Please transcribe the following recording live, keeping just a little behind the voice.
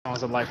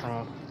a light from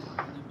him.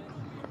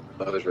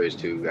 Love is Rage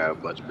 2 got a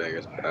bunch of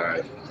bangers.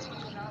 Alright.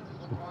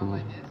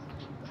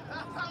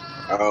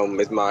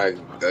 It's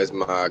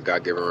my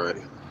God given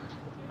run.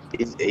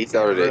 He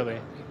started it.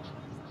 Really?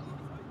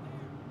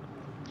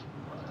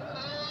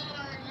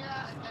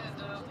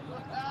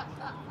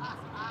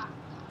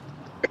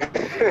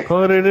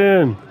 Put it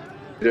in.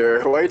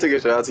 There, why you taking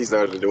shots? He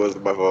started it. It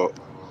wasn't my fault.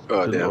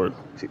 Oh Good damn. lord.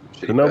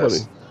 Shitty To nobody.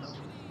 pass.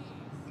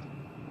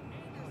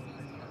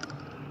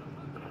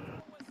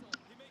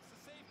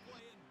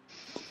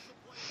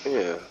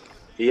 Yeah.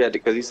 He had to,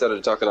 because he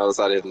started talking on the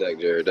side of his neck,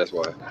 Jared. That's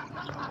why.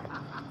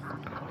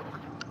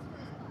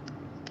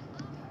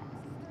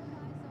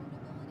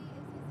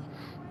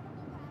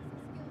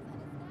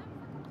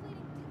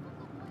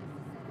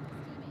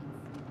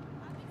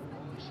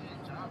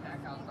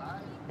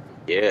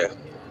 Yeah.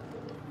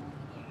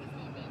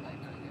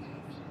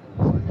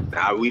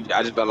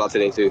 I just found out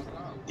today too.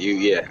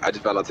 I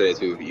just found out today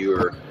too. You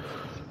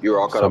were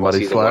all caught up on Somebody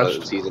season 1 of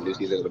flashed. new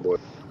season of the boy.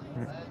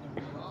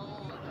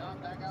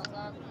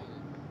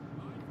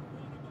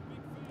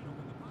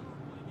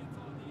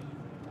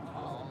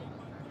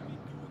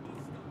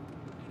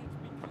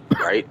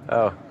 Right?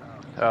 Oh,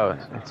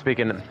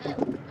 speaking.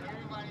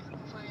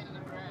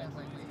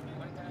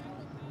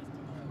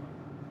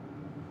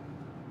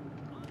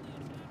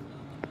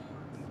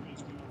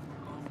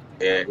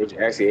 Yeah, it's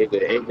actually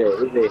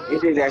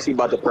AJ's actually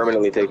about to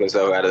permanently take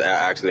himself out of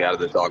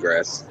the tall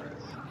grass.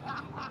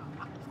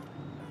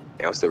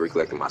 Yeah, I'm still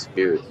recollecting my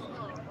spirit.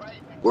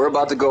 We're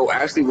about to go.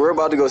 Actually, we're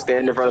about to go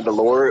stand in front of the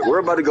Lord. We're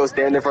about to go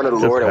stand in front of the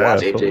Good Lord and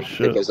watch pass. Holy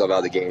AJ take shit. himself out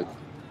of the game.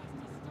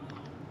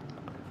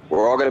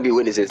 We're all gonna be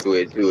witnesses to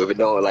it too. If it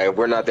don't, like, if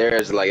we're not there,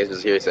 it's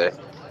just hearsay.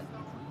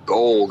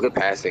 Goal, good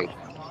passing.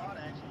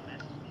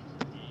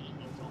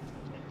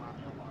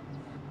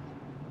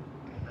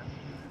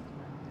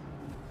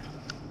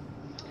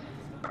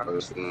 I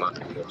was not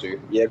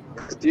too. Yeah,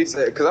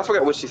 because I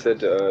forgot what she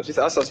said. She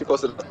said I saw she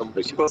posted on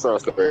somebody. She posted on her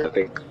story, I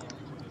think.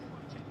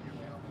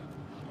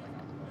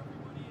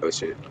 Oh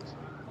shit.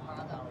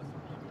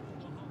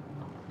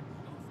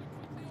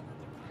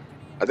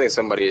 I think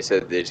somebody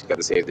said they just got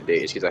to save the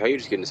date. She's like, "How you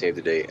just getting to save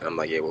the date?" And I'm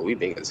like, "Yeah, well, we've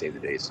been gonna save the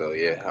date, so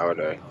yeah, how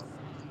would I?"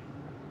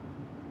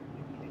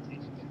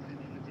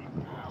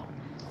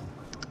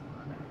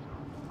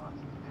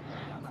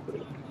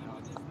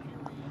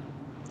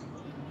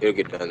 It'll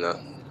get done though.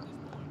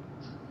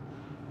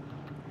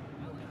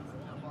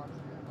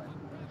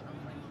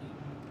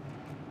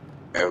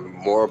 And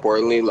more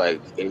importantly,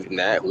 like even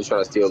that, we're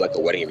trying to steal like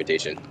a wedding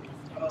invitation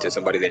to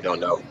somebody they don't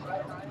know.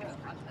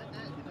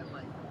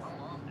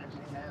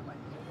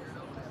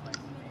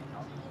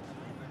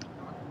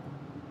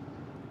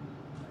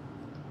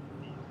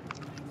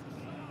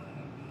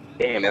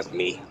 Damn, that's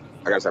me.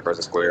 I gotta start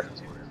pressing square.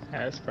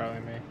 Yeah, that's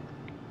probably me.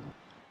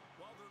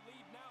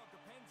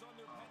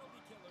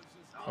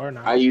 Or I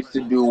not. used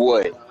to do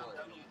what?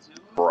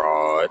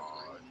 Fraud.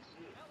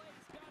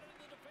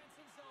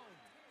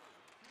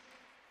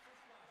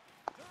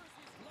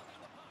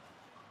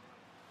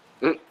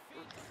 Mm.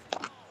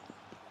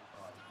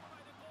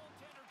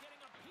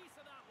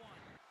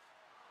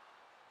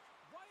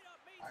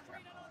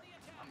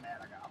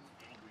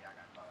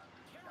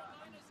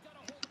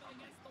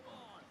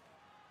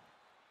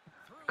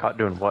 Caught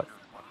doing what?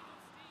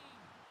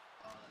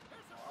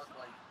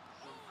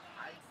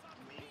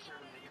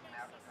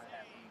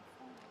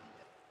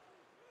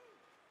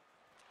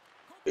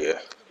 Yeah.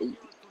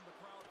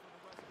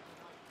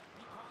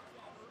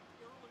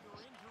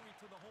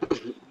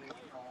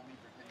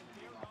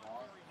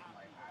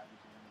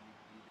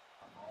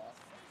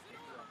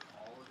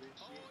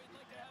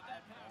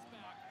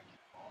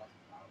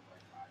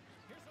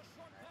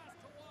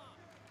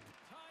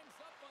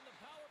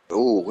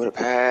 Ooh, what a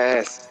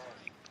pass!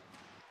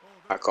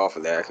 I called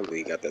for that. I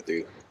completely got that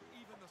through.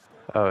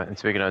 Oh, and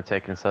speaking of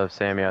taking stuff,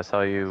 Sammy, I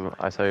saw you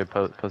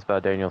post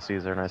about Daniel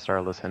Caesar, and I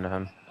started listening to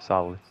him.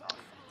 Solid.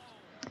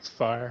 It's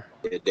fire.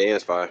 Yeah,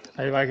 Dan's fine.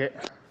 How you like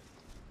it?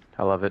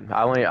 I love it.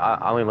 I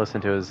only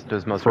listened to his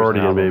most recent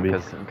Freudian, album baby.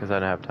 because I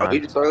didn't have Oh, you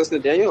time. just started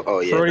listening to Daniel? Oh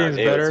yeah, nah, Freudian's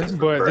Daniel's better, just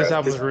but this bruh.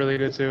 album's really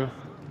good too.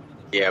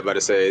 Yeah, I'm about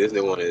to say this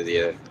new one is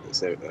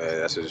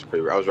that's just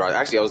pretty. I was right.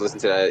 Actually, I was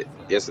listening to that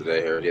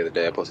yesterday or the other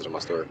day. I posted on my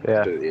story.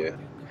 Yeah.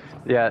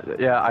 Yeah.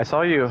 Yeah. I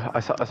saw you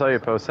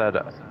post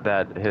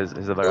that his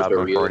other Those are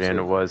album real too.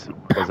 Freudian was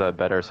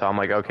better. So I'm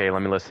like, okay,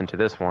 let me listen to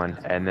this one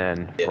and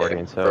then Yeah,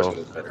 Freudian. first So one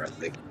is better, I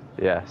think.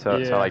 yeah, so I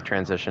Yeah, like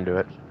transitioned to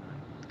it.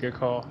 good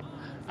call.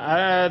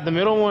 The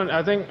middle one,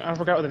 I think I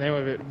forgot what the name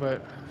of it,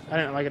 but I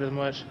didn't like it as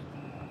much.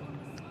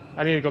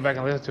 I need to go back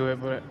and listen to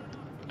it, but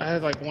I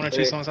had like one or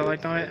two songs I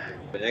liked on it.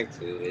 Connect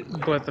to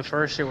it. But the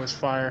first shit was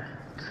fire,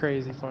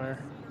 crazy fire.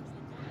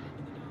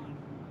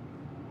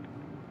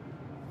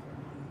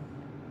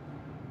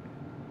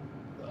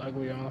 The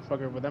ugly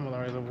motherfucker, but that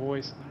motherfucker has a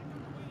voice.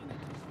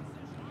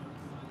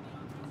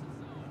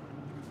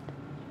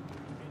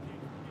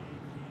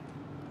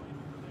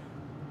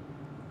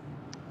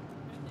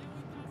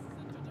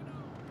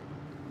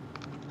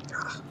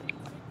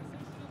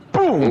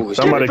 Boom! Ooh,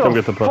 Somebody shit. come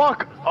get the puck.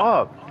 Fuck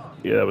up!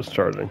 Yeah, that was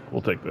charging.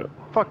 We'll take that.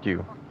 Fuck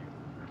you.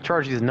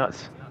 Charge these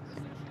nuts.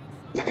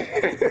 Take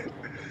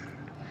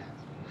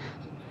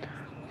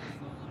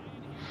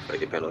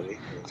a penalty.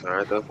 It's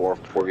alright though.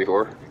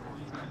 4v4.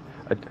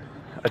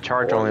 A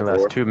charge only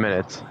lasts 2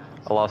 minutes.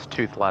 A lost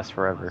tooth lasts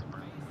forever.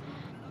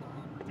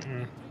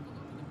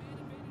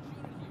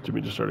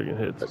 Jimmy just started getting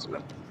hits. That's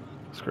enough.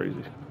 It's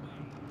crazy.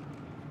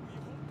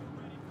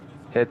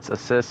 Hits,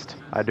 assist,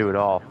 I do it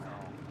all.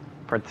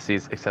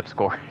 Parentheses, except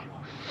score.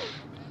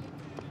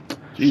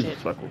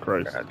 Jesus fucking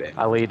Christ. God damn.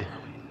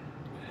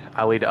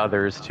 I lead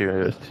others to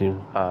This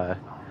team.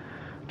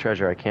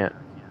 treasure I can't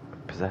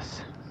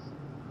possess.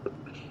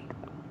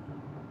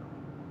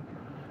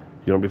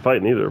 You don't be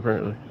fighting either,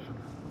 apparently.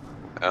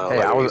 don't Hey,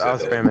 like I the way was you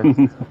said that.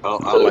 spamming. I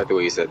don't like the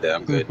way you said that.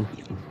 I'm good.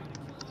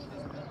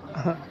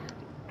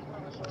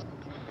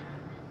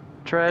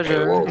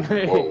 Treasure. Whoa,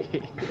 whoa.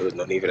 There was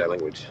no need for that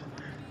language.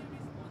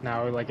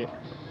 Nah, we like it.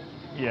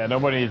 Yeah,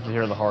 nobody needs to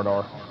hear the hard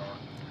R.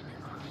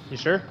 You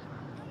sure?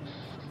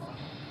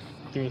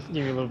 Give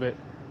me a little bit.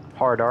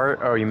 Hard art?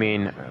 Oh, you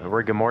mean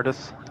rigor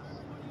mortis?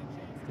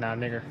 Nah,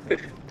 nigger.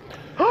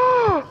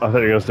 I thought you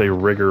were gonna say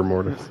rigor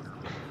mortis.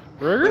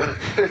 Burger?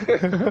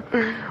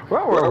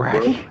 Well, we're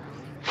ready.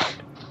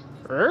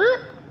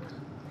 Burger?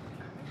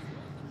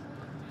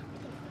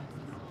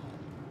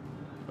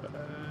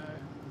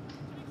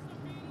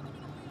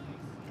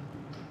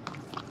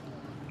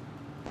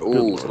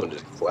 Ooh, someone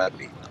just flapped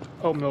me.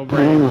 Oatmeal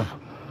brain.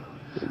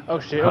 Oh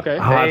shit, okay.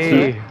 Hot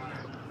Hey, soup.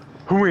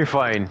 who are we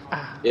fighting?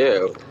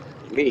 Yeah,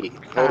 me.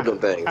 Hold them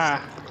things.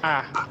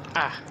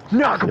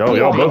 Knock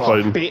Y'all both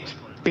fighting. Bitch,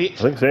 bitch.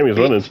 I think Sammy's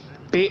running.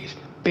 Bitch,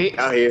 bitch.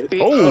 Out here.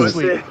 Bitch. Oh, Go to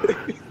shit.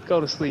 sleep.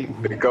 Go to sleep.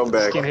 Come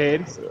back.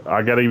 Skinhead.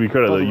 I gotta give you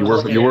credit though.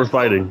 You were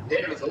fighting.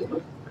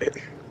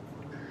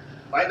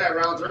 Fight that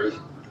round 3?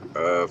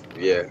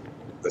 Yeah.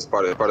 That's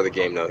part of the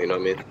game now, you know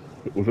what I mean?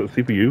 Was it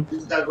CPU?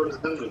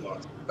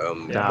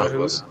 Yeah, both who?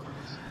 of us.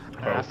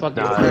 I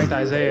fucking Nah. cracked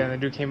Isaiah and the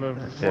dude came over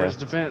for Yeah. his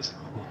defense.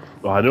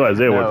 Well, I knew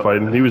Isaiah No. wasn't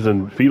fighting. He was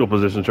in fetal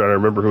position trying to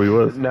remember who he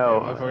was.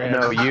 No,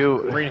 no,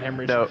 you, Brain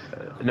hemorrhage.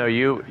 no,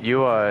 you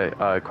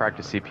cracked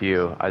a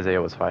CPU.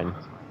 Isaiah was fine.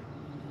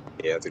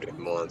 Yeah, 2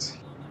 different ones.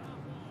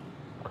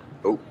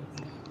 Oh.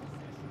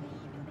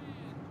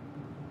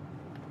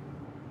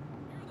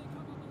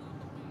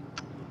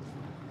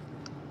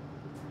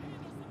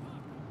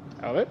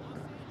 Outlet?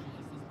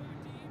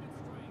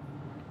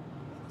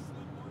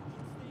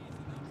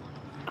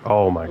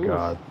 Oh my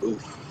god.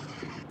 Oof.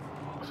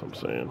 That's what I'm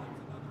saying.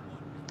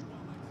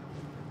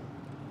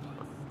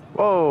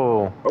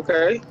 Whoa.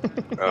 Okay.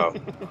 Oh.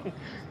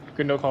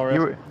 Good no call, ref.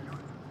 You were,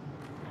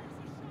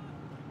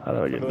 How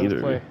did I get Let's neither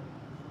of play.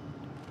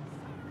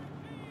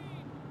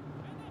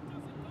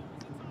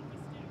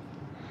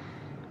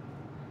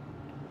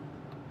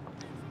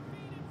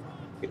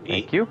 you?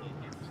 thank you.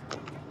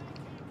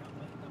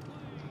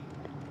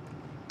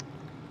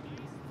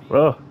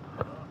 Well,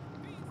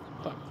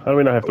 how do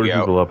we not have 3 Yeah.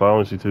 people up? I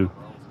only see 2.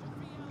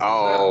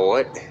 Oh,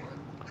 what?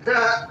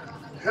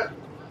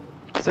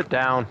 Sit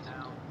down.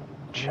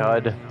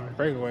 Chud.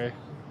 Breakaway.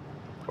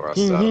 Or I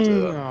stopped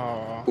to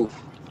Aw.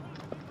 oof.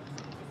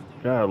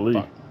 Golly.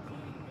 Fuck.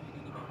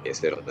 Yeah,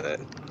 sit on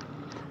that.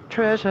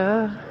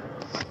 Treasure.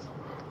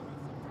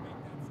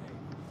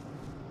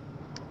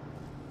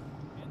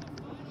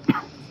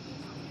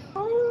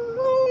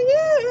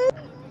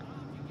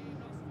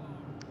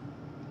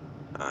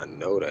 I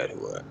know that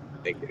who I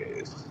think it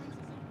is.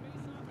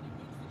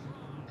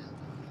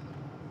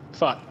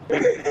 Fuck.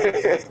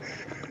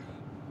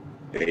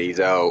 He's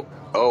out.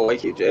 Oh,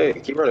 wait, keep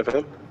running for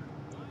him.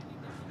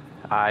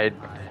 I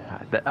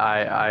took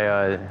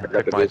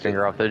the my vision.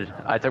 finger off the.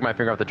 I took my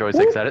finger off the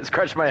joystick. Set it.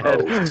 Scratched my head.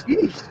 Oh,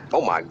 jeez.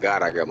 Oh my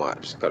god, I got my.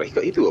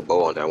 He threw a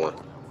bow on that one.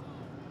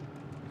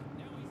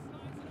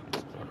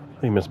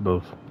 He missed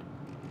both.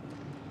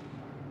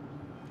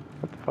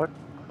 What the fuck?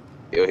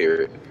 You'll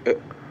hear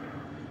it.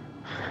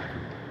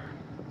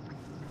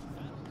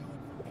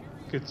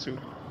 Good suit.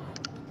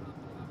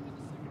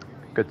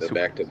 Good The soup.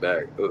 back to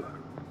back.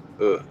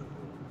 Who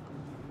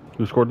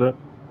scored that?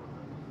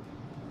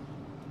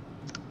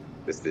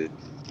 This did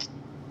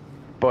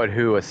But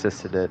who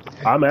assisted it?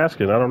 I'm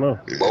asking. I don't know.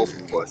 both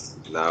of us.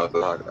 Now,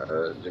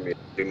 Jimmy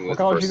was What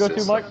college you go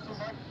first to, assist. Mike?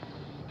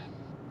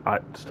 I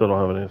still don't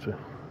have an answer.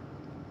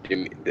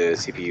 Jimmy, the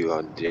CPU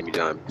on Jimmy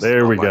John.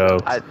 There we go.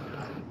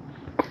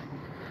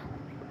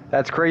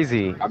 That's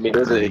crazy. I mean,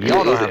 there's a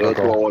Y'all don't have a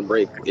goal. 2-on-1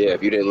 break. Yeah,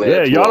 if you didn't let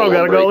Yeah, a y'all don't 2-on-1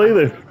 got a goal break,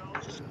 either.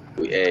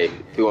 Hey,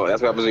 that's what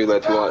happens when you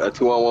let a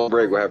 2-on-1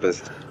 break. What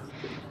happens?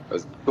 It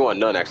was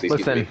 2-on-none actually.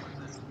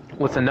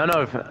 Listen, none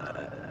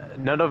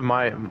of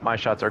my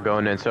shots are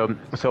going in. So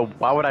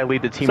why would I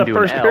lead the team It's the to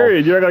first an L?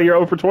 period. You're like you're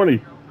 0 for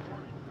 20.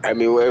 I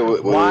mean,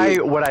 wait, Why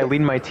would I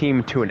lead my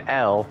team to an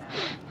L?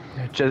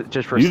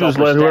 Just for You just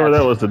let selfish whoever stats?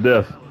 that was to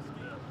death.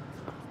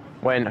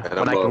 When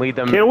I'm I can up. lead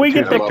them. Can we to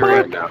get the I'm up victory.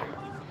 right now.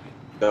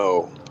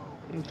 No.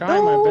 I'm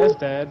trying my best,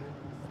 Dad.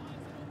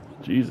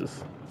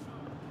 Jesus.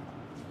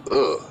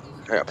 Ugh.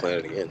 I got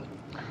planted again.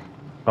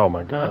 Oh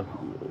my god.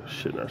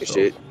 Shitting ourselves.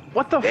 Shit.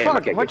 What the Damn, I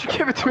fuck? can't Why'd get you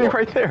give it to me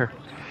right there?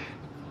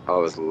 I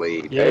was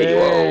late. Yeah, Hey,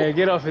 whoa.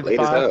 get off Late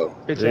as 55. hell.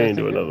 Bitch They ass ain't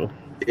doing nigga. nothing.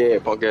 Yeah,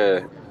 punk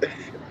ass.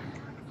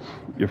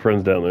 Your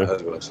friend's down there.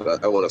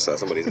 I want to start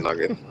somebody's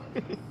nugget.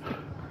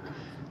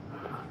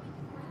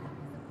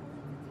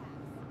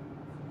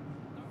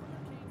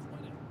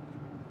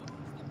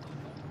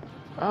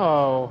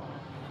 Oh.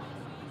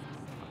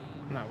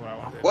 Not what I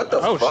wanted. What the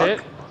Oh, fuck? shit.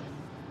 Is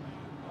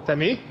that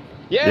me?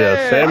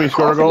 Yeah, Sammy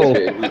scored a goal.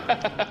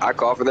 I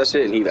called for that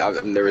shit, and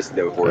I've never seen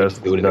that before. That's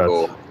Just doing it in the nuts.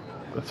 goal.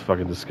 That's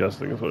fucking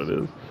disgusting. That's what it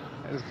is.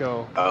 Let's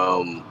go.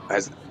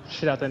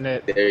 Shit out the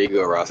net. There you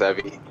go, Ross.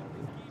 Happy.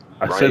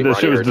 I said that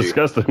shit was heard you.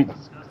 disgusting.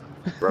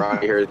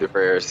 Ronnie heard the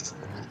first.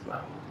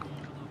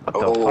 What the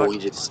Oh, fuck? he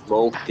just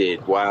smoked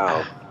it.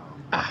 Wow.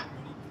 I'm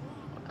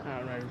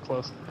not even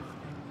close.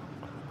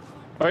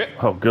 Oh, yeah.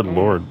 Oh, good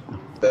lord.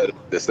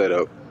 The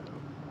setup.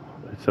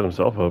 He set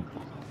himself up.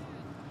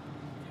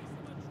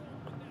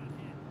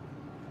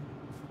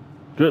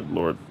 Good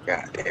lord.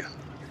 God damn.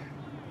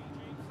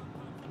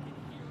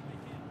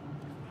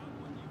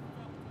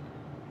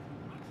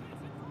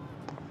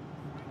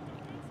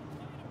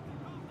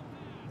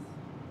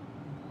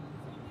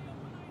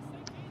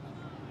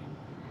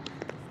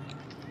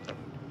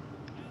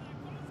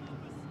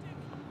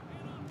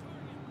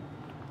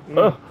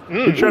 Oh,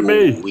 he tripped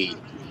me. Ooh-wee.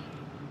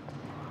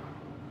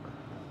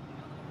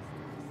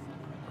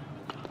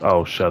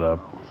 Oh, shut up.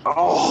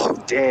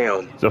 Oh,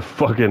 damn. It's a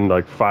fucking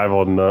like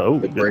 5-on. Oh,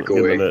 The get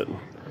breakaway. in the net.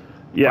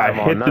 Yeah, I 5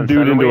 on hit the none, dude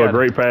son. into We a had-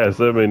 great pass.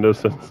 That made no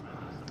sense.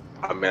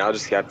 I mean,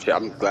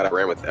 I'm glad I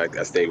ran with it.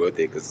 I stayed with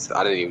it because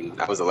I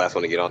was the last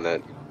one to get on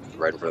that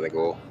right in front of the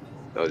goal.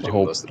 I was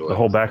doing most of the way. The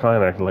whole back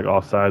line acting like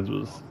offsides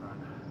was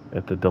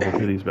at the double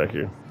titties back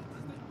here.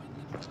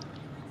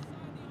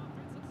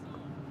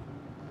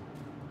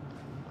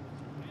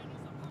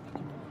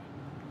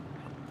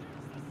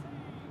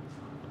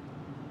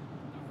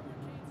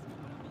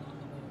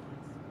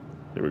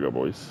 Here we go,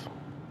 boys.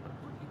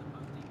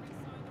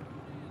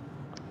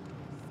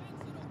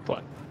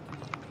 What?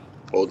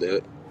 Hold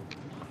it.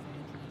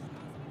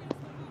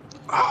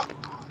 Oh.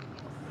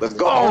 Let's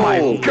go. Oh my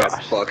yes,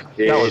 gosh. fuck.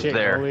 That Yeah. was Shit,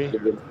 there.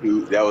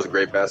 goalie. That was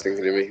great passing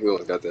to me. We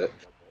almost got that.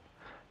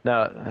 No,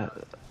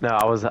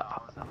 I was good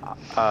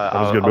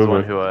I was the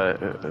one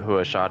movement.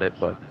 who shot it,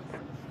 but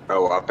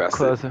Oh, I passed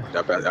Close. it.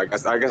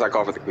 I guess I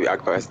called for the. I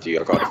passed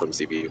you. I called it from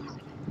CPU.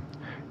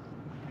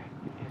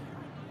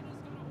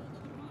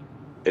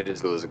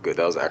 It was good.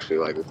 That was actually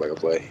like a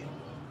play.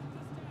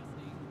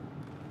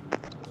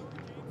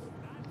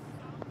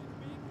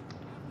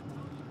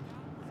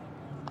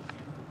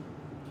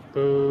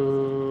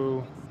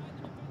 Boo.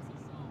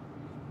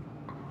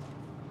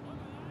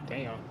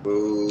 Damn.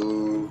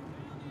 Boo.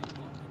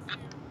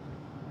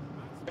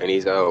 And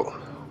he's out.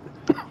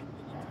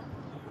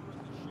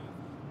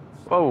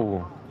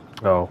 whoa.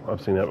 Oh,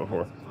 I've seen that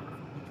before.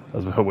 I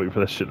was waiting for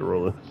that shit to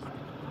roll in.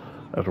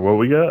 After what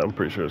we got, I'm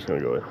pretty sure it's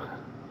gonna go in.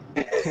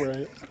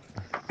 Right.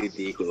 The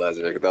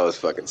equalizer. That was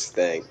fucking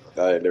stank.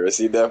 I had never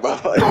seen that in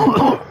my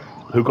life.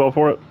 Who called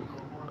for it?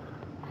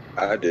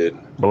 I did.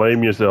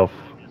 Blame yourself.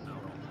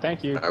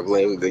 Thank you. I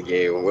blame the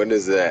game. When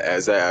is that?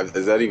 Is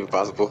that even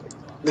possible?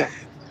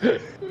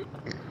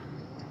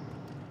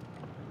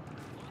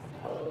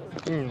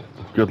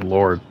 Good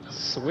lord.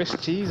 Swiss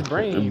cheese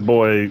brain.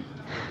 Boy.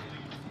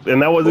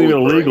 And that wasn't Holy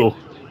even brain. illegal.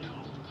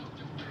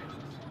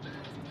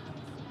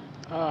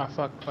 Ah,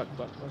 fuck.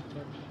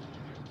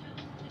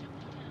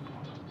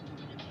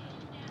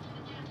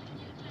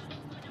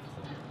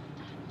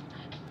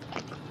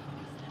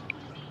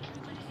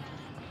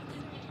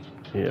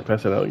 Yeah,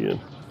 pass it out again.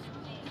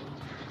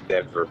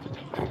 Never.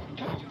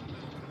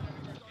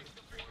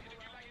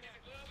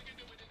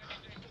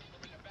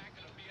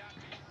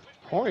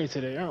 Horny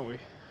today, aren't we?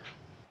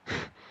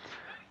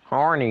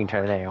 Horny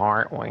today,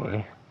 aren't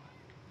we?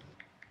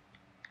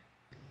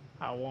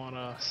 I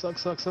wanna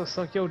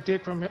suck your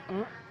dick from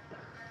here.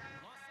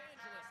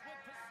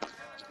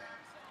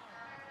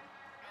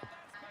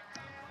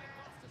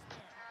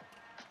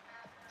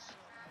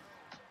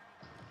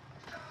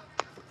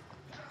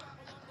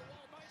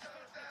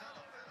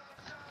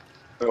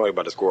 I'm only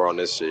about to score on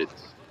this shit.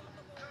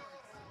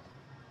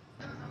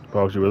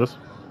 Pogs, you with us?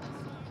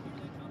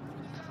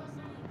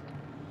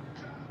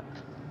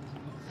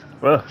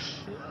 Ah,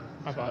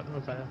 My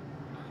bad.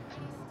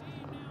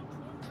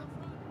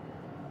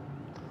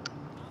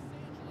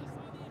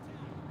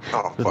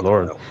 Oh, Good fuck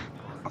lord. no.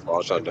 I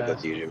was trying to do that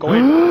to you. Go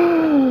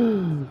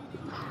in.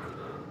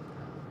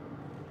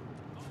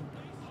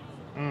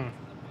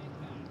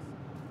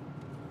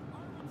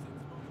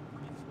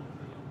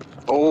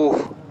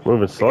 Oh,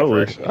 moving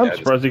slowly. fraction. I'm Yeah,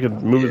 surprised he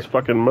could move his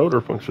fucking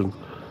motor functions.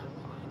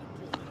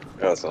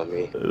 that's on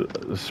me.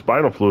 The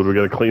spinal fluid we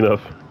gotta clean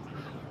up.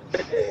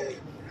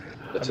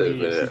 That's it,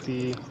 man.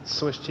 CT,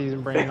 Swiss cheese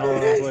and brain all over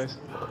the place.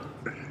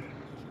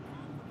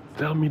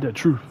 Tell me the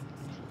truth.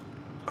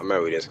 I'm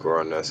mad we didn't score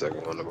on that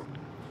second one.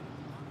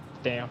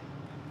 Damn.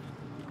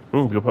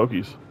 Good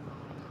pokies.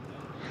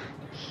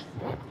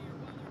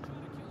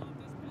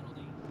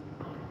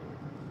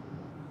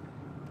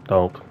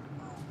 Don't.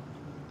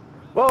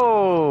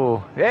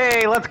 Whoa!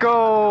 Hey, let's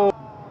go!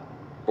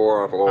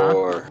 4 on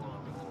 4.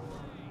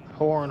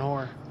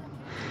 Horn.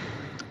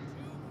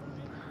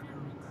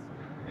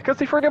 Because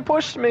he freaking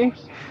pushed me.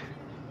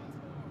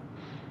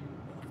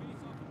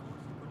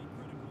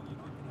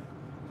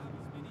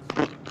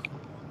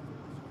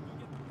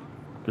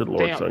 Good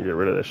lord, Damn. son, get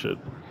rid of that shit.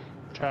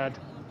 Tried.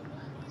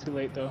 Too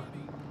late though.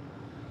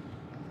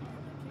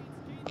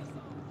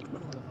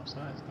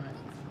 Offsides, nice.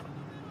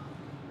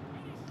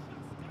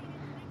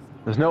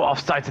 There's no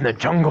offsides in the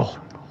jungle.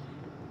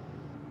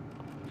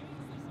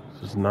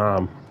 This is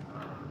Nam.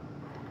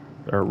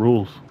 There are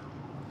rules.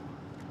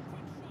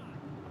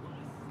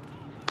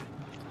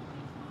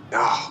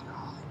 Oh,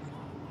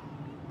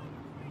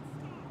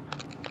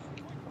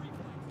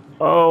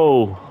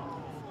 Oh!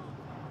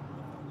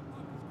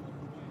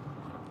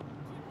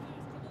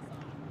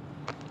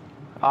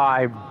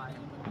 I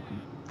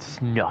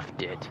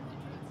snuffed it.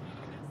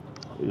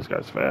 This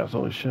guy's fast,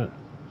 holy shit.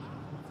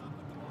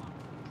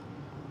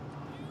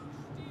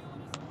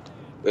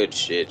 good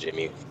shit,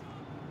 Jimmy.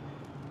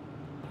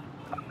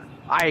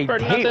 I For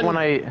hate nothing. when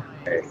Hey,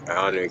 I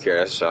don't even care.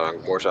 That's a shot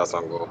on, more shots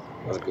on goal.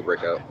 That's a good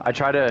breakout. I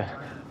try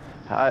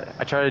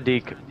to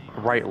deke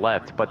right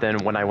left, but then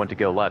when I went to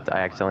go left, I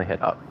accidentally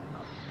hit up.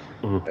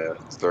 Yeah,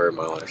 story of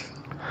my life.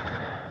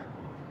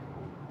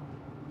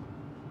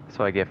 That's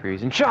what I get for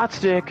using shot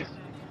stick.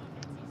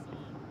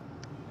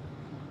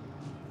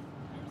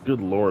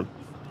 Good lord.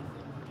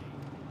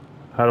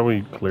 How do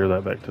we clear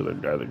that back to the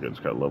guy that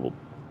just got leveled?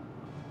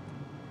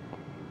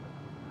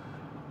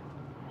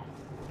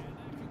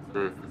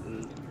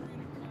 Mm-hmm.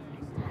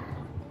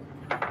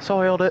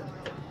 Soiled it.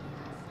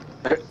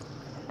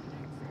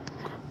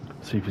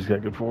 See if he's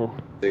got good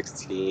form.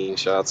 16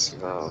 shots.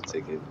 Oh, I'll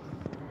take it.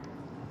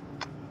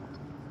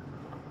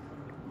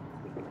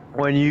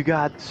 When you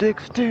got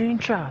 16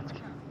 shots.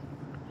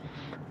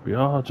 We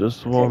all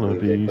just wanna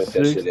believe they be put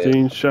that shit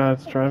 16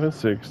 shots, driving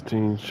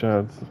 16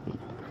 shots.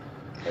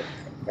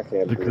 I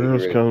can't The believe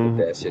girls you really come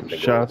put that shit in the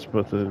shots,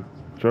 but the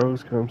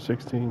drugs come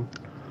 16.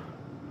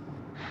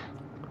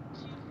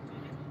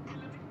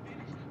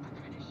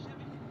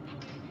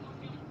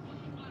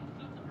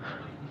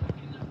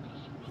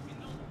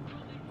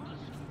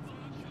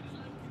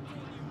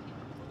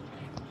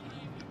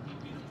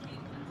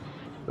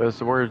 That's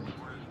the word.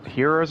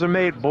 Heroes are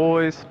made,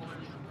 boys.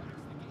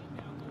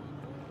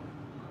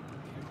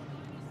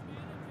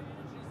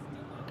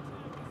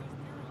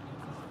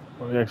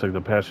 Well, he acts like the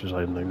passenger's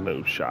like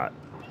no shot.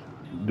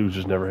 Dude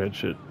just never had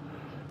shit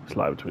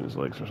slide between his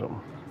legs or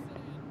something.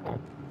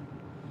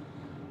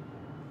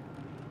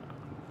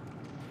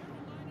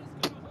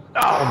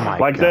 Oh my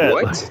Like god. that.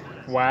 What?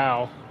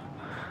 Wow.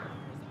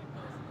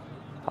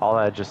 All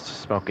that just to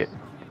smoke it.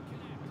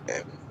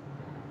 Damn.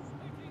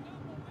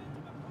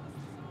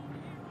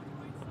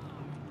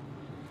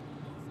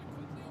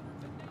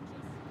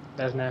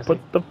 That's nasty.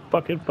 Put the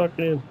fucking fuck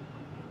in.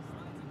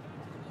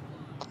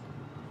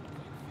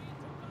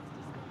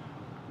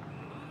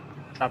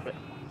 Drop it.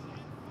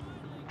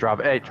 Drop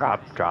it. Hey,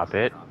 drop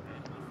it.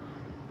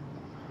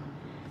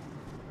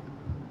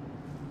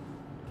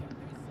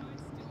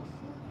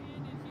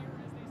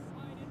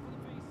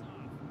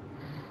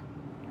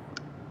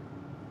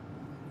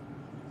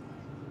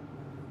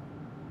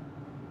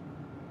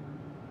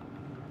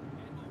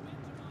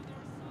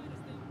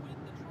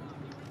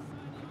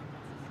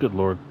 Good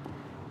lord.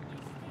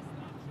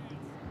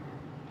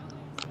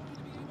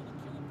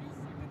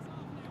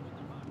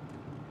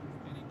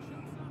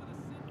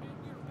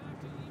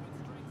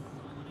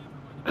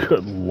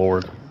 Good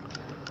lord.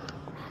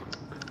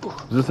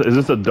 Is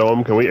this a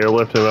dome? Can we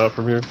airlift him out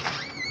from here?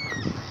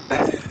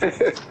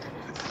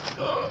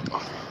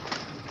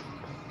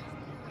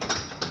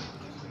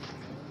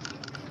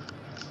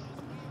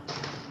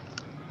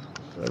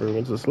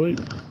 Everyone's asleep.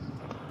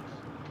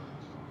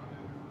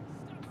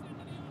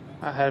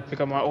 I had to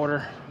pick up my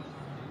order.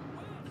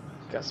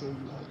 Got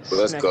some. Well,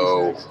 let's snacky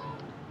go. snacks.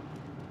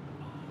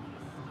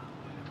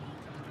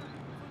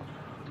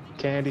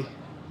 Candy.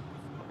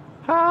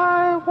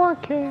 I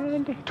want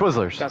candy.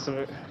 Twizzlers. Got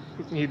some.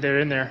 They're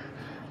in there.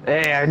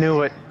 Hey, I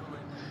knew it.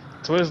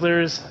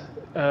 Twizzlers,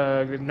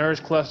 Nurse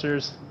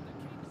Clusters.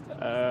 What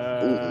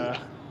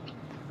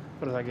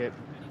did I get?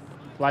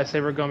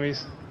 Lifesaver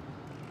gummies.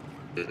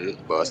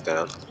 Mm-hmm. Bust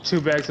down.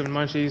 2 bags of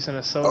munchies and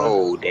a soda.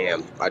 Oh,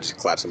 damn. I just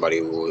clapped somebody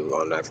who was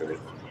on accident.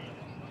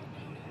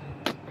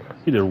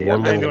 He did Yeah,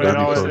 one I ain't little doing that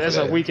baby all. push. That's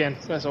a weekend.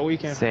 That's a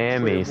weekend.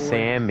 Sammy, Sweet boy.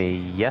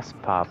 Sammy, yes,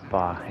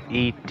 Papa.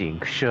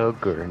 Eating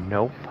sugar,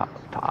 no,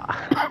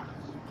 Papa.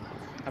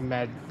 I'm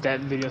mad that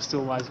video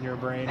still lies in your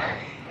brain.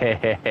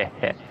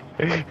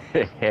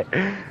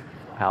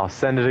 I'll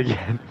send it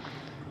again.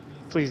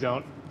 Please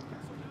don't.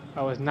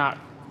 I was not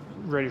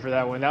ready for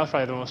that one. That was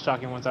probably the most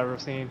shocking ones I've ever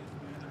seen.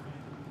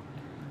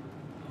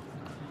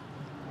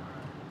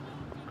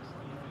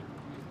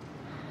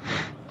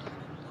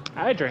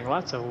 I drank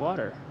lots of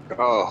water.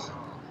 Oh.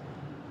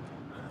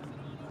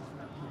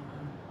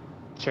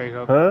 Cherry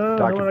Coke. Huh? How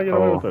Dr. did I get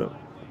away with Paul. that?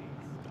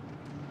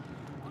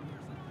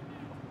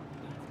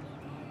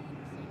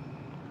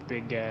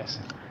 Big gas.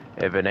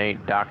 If it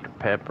ain't Dr.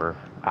 Pepper,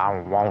 I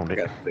don't want I it.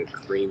 got the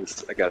cream.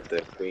 I got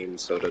the cream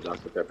soda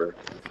Dr Pepper.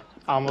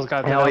 I almost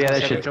got that. Hell That was yeah, my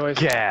that second shit's choice.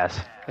 gas.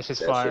 That's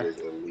just That shit fire. is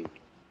elite.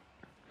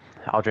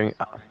 I'll drink.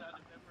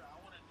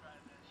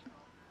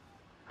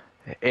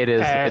 It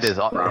is. It Ass. is.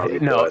 Brownie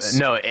No, bus.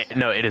 no.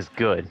 It is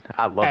good.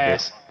 I loved it.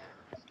 Ass.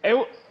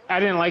 I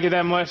didn't like it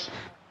that much.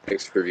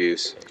 Mixed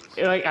reviews.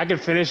 Like I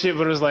could finish it,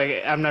 but it was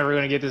like I'm never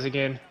gonna get this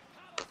again.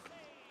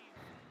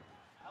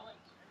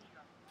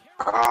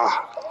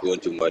 Ah, doing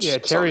too much. Yeah,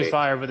 It's on cherry's me.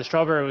 fire, but the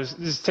strawberry was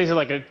just tasted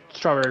like a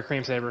strawberry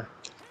cream saver.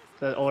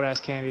 That old ass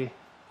candy.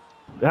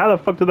 How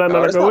the fuck did that Oh,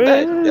 not it's go not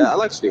bad. in? Yeah, I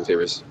like cream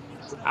savers.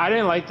 I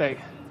didn't like that.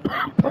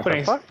 What the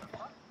Putting fuck?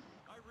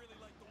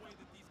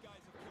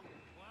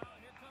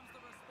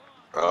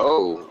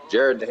 Oh,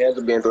 Jared, the hands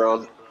are being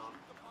thrown.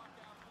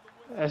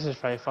 that's just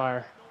probably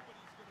fire.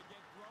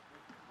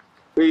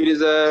 Beat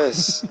his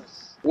ass.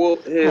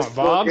 Whoop his Come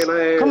on, Bobs.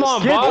 fucking ass. Come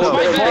on, Get Bobs. the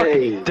Fight fuck back.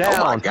 Hey. down.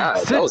 Oh my god,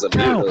 Sit that was a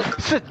down. big hook.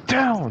 Sit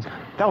down.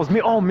 That was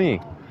me. All me.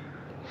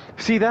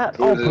 See that?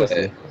 Who All is that?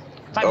 pussy.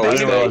 Fight Oh, back. he's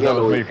didn't not. realize He that don't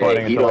know was where me he's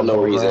fighting at. He until don't I know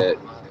where was he's over,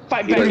 at.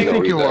 Fight He back, Who do you doesn't know nigga. think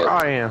where you he's are?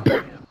 at. I am.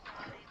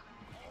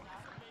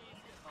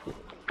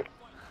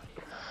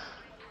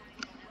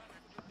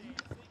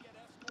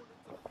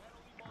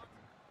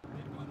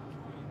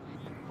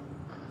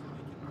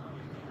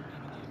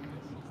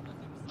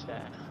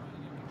 Chat.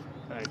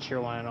 I haven't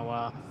cheer one in a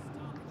while.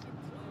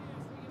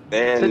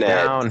 And Sit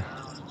that. down.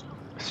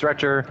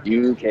 Stretcher.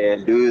 You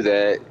can do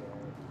that.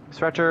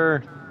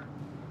 Stretcher.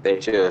 Hey,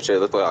 chill. Let's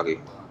play hockey.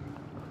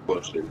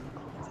 Bullshit.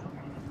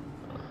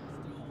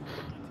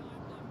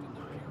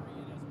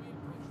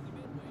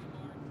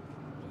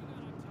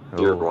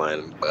 You're Ooh.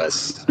 blind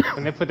bus.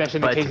 When they put that shit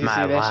in the But KCC,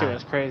 my that shit line.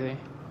 was crazy.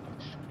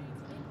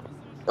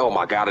 Oh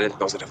my god, I didn't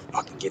think I was gonna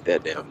fucking get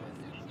that down.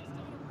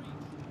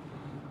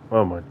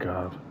 Oh my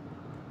god.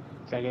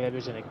 Gotta get that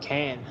bitch in a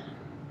can.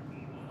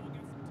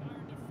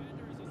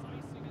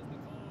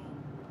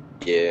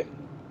 Yeah.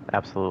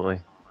 Absolutely.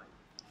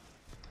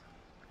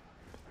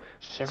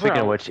 Shit, I Speaking of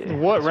forgot which- what speaking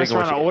of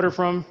restaurant which- I ordered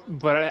from,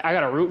 but I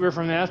got a root beer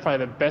from there. That's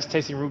probably the best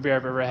tasting root beer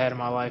I've ever had in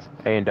my life.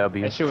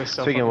 A&W. That shit was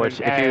so Speaking of fucking which,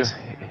 good. if you Ass.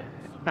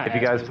 Not if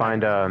you ass, guys but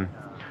find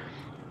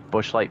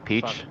Busch Light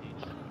Peach, Fuck.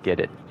 get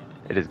it.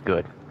 It is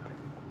good.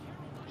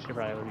 shit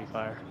probably would be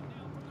fire.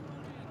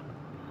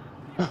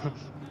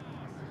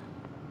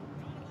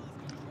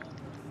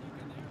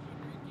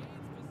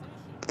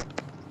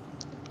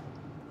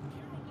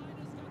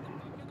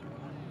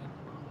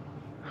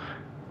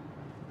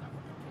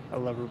 I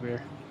love root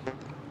beer.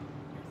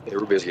 Yeah,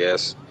 root beer's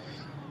gas.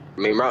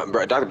 I mean,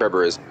 Dr.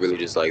 Pepper is really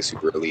just like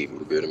super elite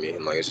root beer to me,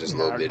 and like it's just a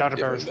little bit Dr.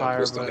 different Pepper's than fire,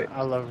 Twist on but it.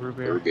 I love root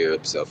The beer. root beer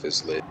itself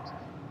is lit.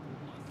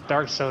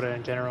 Dark soda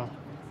in general.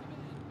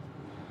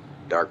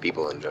 Dark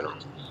people in general.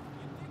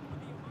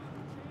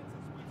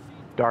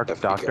 Dark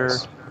Definitely Doctor.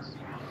 gas.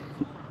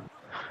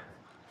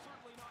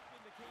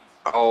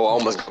 Oh, I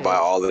almost buy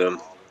all of them.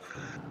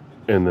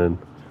 And then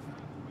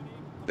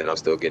Then I'm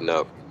still getting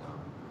up.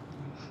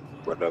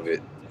 What of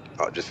it?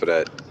 Oh, just for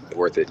that,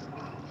 worth it.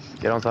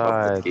 Get on If I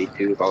was side. at gate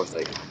 2, if I was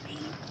like,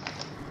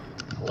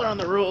 Learn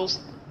the rules.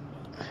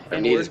 I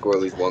need to score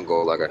at least one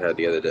goal like I had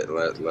the other day,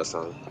 last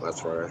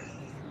Friday.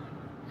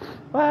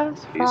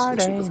 Last He's some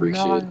super freak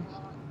shit.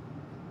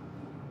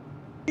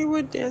 You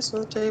would dance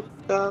on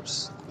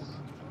tabletops.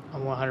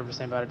 I'm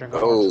 100% about to drink a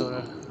Oh.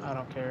 hard soda. I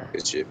don't care.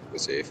 Good shit. We're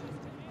safe.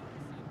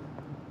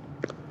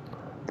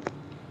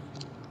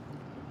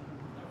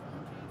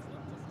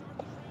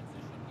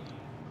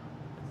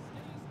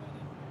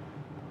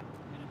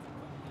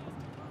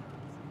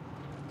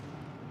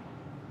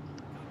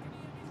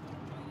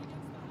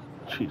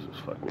 Jesus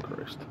fucking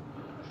Christ.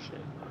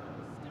 Shit.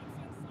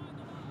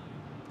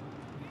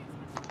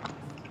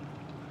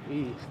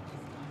 Jeez.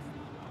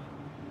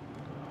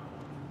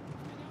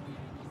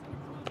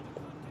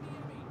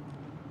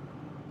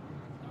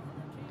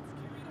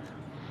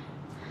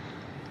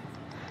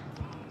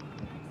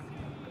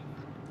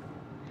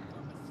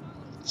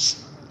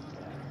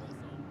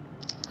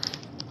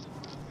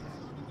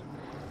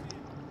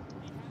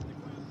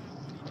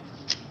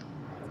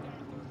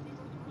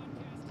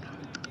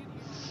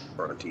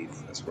 Front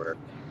teeth, I swear.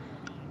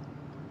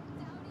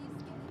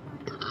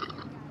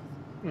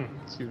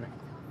 Excuse me.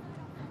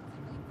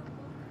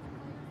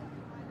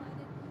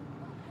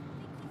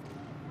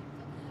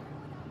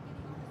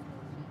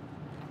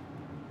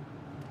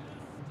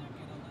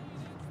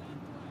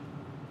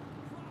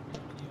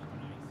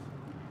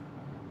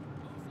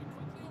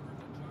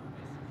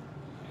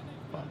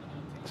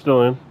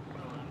 Still in.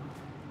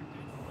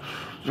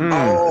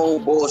 Oh,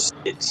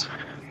 bullshit.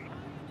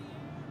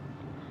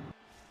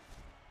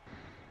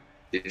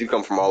 Did you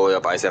come from all the way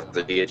up ice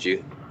after he hit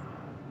you?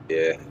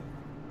 Yeah,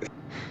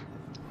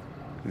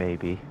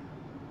 Maybe.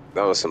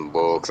 that was some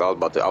bull. Cause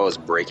I was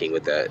breaking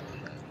with that.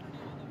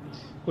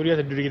 What do you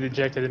have to do to get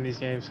ejected in these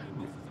games?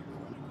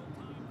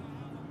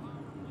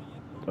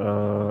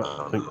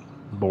 I think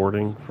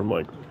boarding from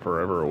like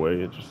forever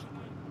away. It just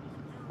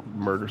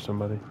murder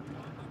somebody.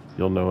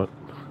 You'll know it.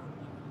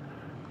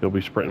 You'll be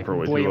sprinting for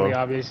way too Blatantly long.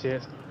 obvious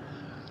shit.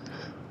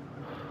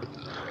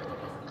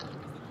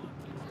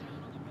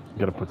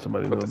 Gotta put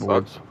somebody in What the the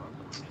boards.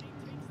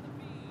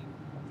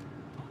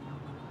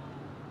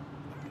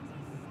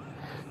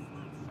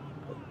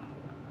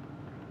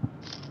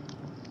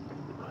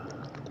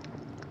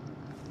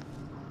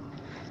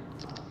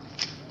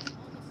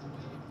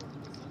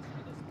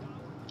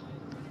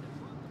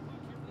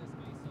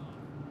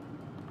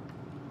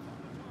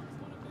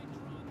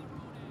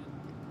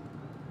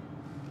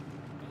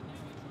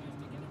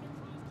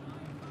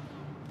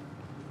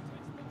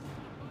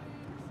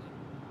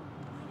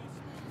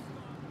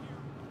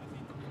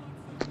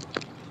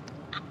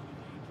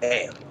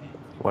 Damn.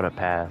 What a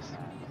pass.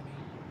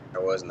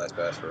 That was a nice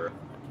pass for her.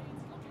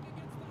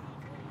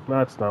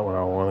 That's not what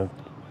I wanted.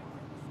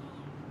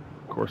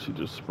 Of course, he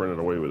just sprinted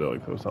away with it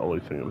like that was the only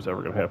thing that was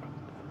ever going to happen.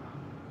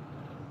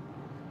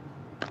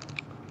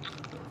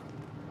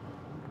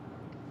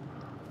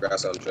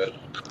 Grass on tread.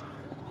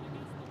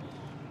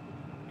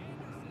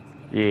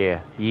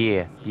 Yeah,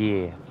 yeah,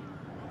 yeah.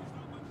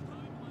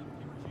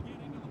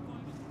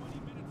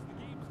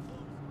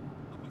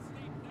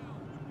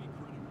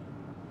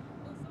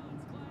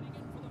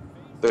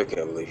 I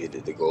can't believe he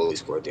did the goal. He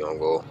scored the own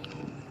goal.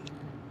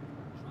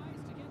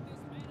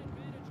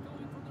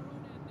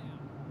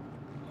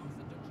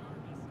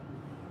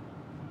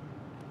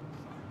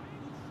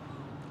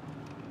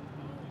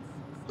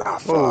 Ah,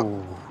 fuck.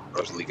 Oh. I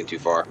was leaking too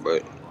far,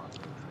 but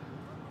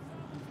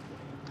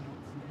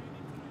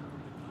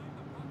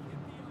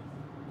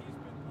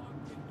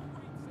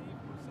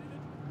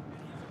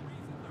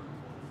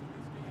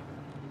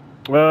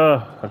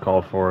I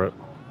called for it.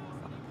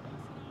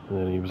 And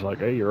then he was like,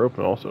 hey, you're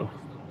open also.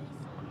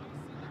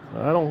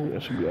 I don't think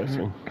that should be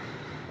icing.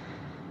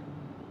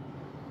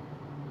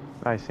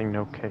 Icing,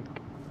 no cake.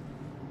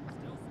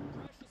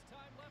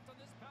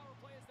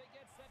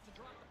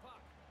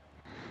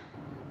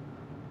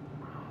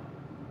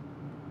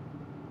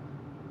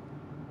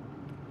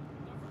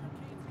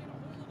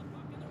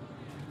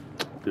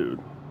 Dude,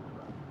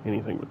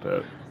 anything but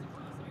that.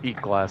 Eat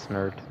glass,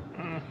 nerd.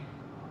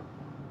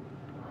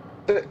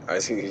 I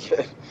see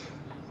again.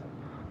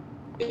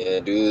 Yeah,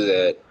 do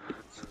that.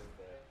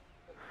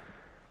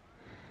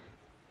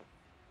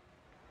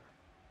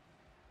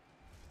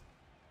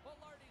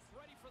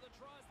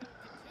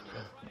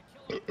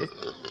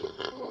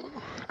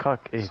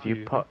 Cuck, if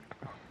you puck.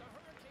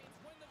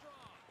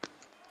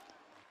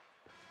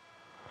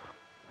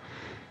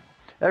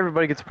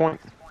 Everybody gets a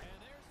point.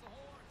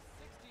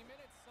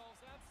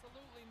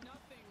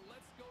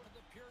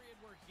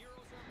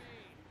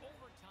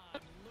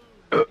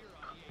 Who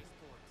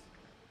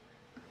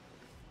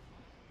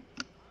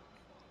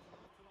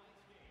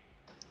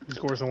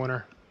scores the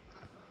winner?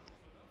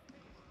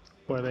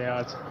 What are the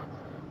odds?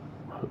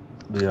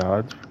 The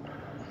odds?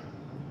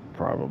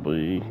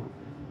 Probably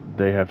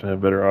they have to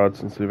have better odds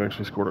since they've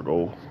actually scored a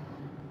goal.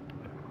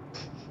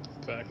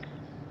 Fact.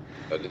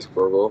 I just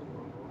score a goal.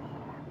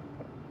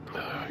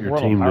 Your We're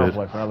on team a power did.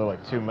 play for another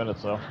like 2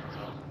 minutes though.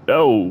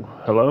 Oh,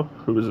 hello?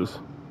 Who is this?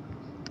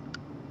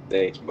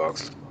 Thank you,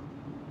 Box.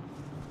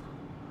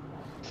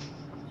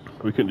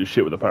 We couldn't do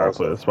shit with the power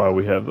play. That's why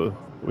we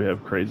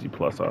have crazy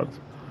plus odds.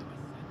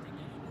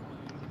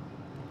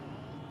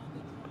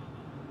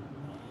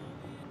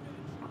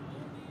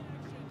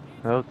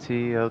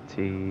 OT,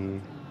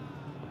 OT.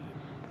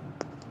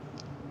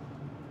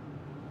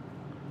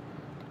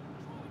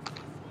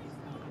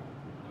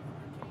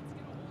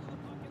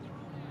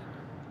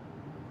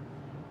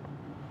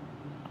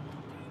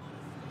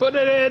 Put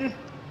it in!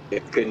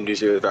 It couldn't do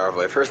shit with power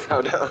play. First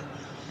time down.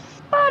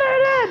 Put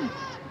it in!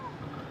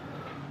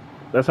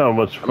 That's how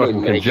much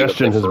fucking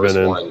congestion has been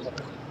in.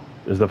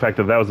 Is the fact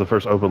that was the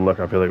first open look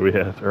I feel like we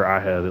had, or I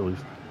had at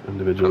least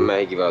individually. I'm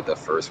gonna give out the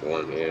first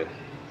one, yeah.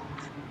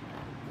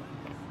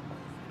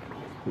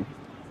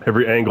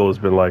 Every angle has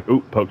been like,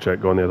 oop, poke check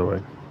going the other way.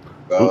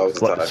 Oop,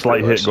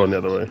 slight hit going the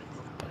other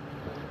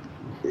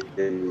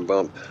way.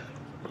 Bump.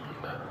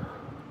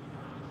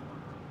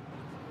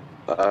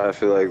 I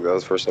feel like that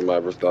was the first time I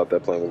ever thought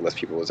that playing with less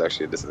people was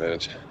actually a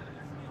disadvantage.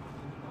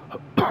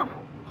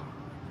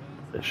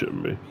 It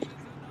shouldn't be.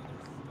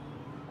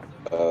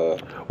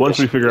 Once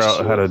we figure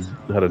out how to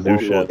do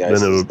shit, then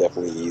it'll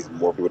definitely ease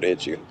more people to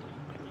hit you.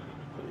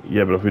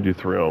 Yeah, but if we do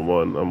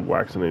 3-on-1, I'm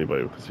waxing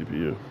anybody with the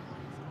CPU.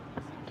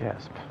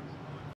 Gasp.